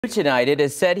Tonight, it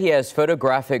is said he has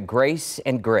photographic grace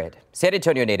and grit. San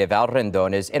Antonio native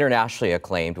Rendón is internationally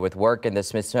acclaimed with work in the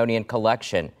Smithsonian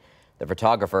collection. The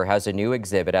photographer has a new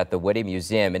exhibit at the Witte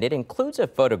Museum, and it includes a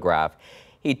photograph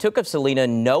he took of Selena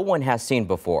no one has seen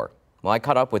before. Well, I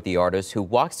caught up with the artist who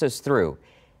walks us through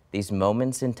these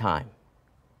moments in time.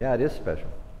 Yeah, it is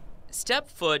special. Step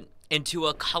foot into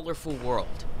a colorful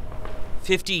world.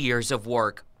 50 years of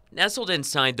work nestled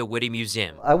inside the Witte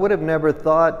Museum. I would have never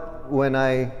thought when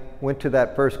I went to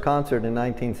that first concert in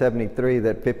 1973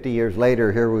 that 50 years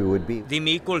later here we would be. The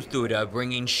Mi Cultura,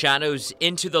 bringing shadows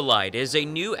into the light, is a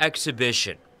new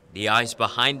exhibition. The eyes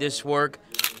behind this work,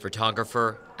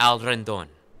 photographer Rendón.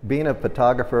 Being a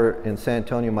photographer in San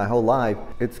Antonio my whole life,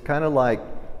 it's kind of like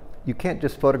you can't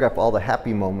just photograph all the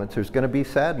happy moments. There's going to be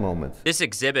sad moments. This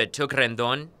exhibit took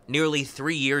Rendón nearly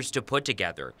 3 years to put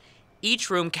together. Each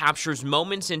room captures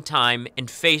moments in time and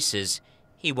faces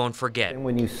he won't forget. And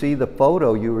when you see the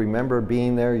photo, you remember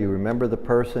being there, you remember the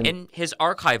person. In his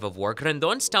archive of work,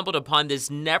 Rendón stumbled upon this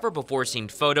never-before-seen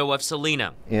photo of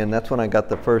Selena. And that's when I got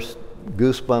the first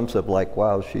goosebumps of like,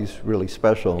 wow, she's really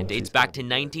special. It dates back to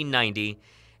 1990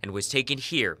 and was taken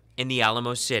here in the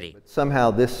Alamo City.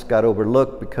 Somehow this got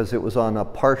overlooked because it was on a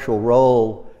partial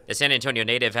roll. The San Antonio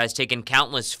native has taken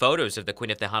countless photos of the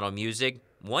Queen of Tejano music.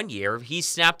 One year, he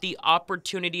snapped the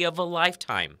opportunity of a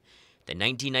lifetime, the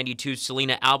 1992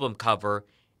 Selena album cover,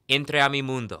 Entre a mi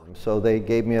mundo. So they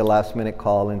gave me a last-minute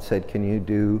call and said, can you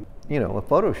do, a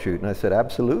photo shoot? And I said,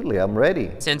 absolutely, I'm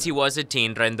ready. Since he was a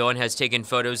teen, Rendón has taken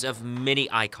photos of many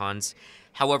icons.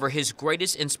 However, his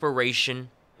greatest inspiration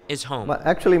is home.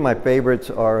 Actually, my favorites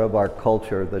are of our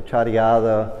culture, the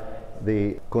charreada,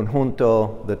 the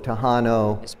conjunto, the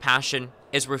Tejano. His passion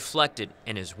is reflected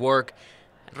in his work.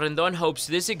 Rendón hopes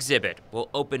this exhibit will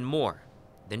open more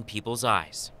than people's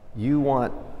eyes. You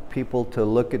want people to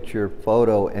look at your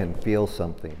photo and feel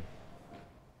something.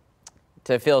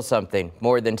 To feel something.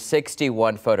 More than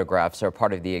 61 photographs are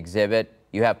part of the exhibit.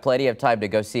 You have plenty of time to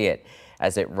go see it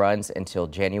as it runs until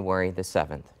January the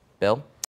 7th. Bill?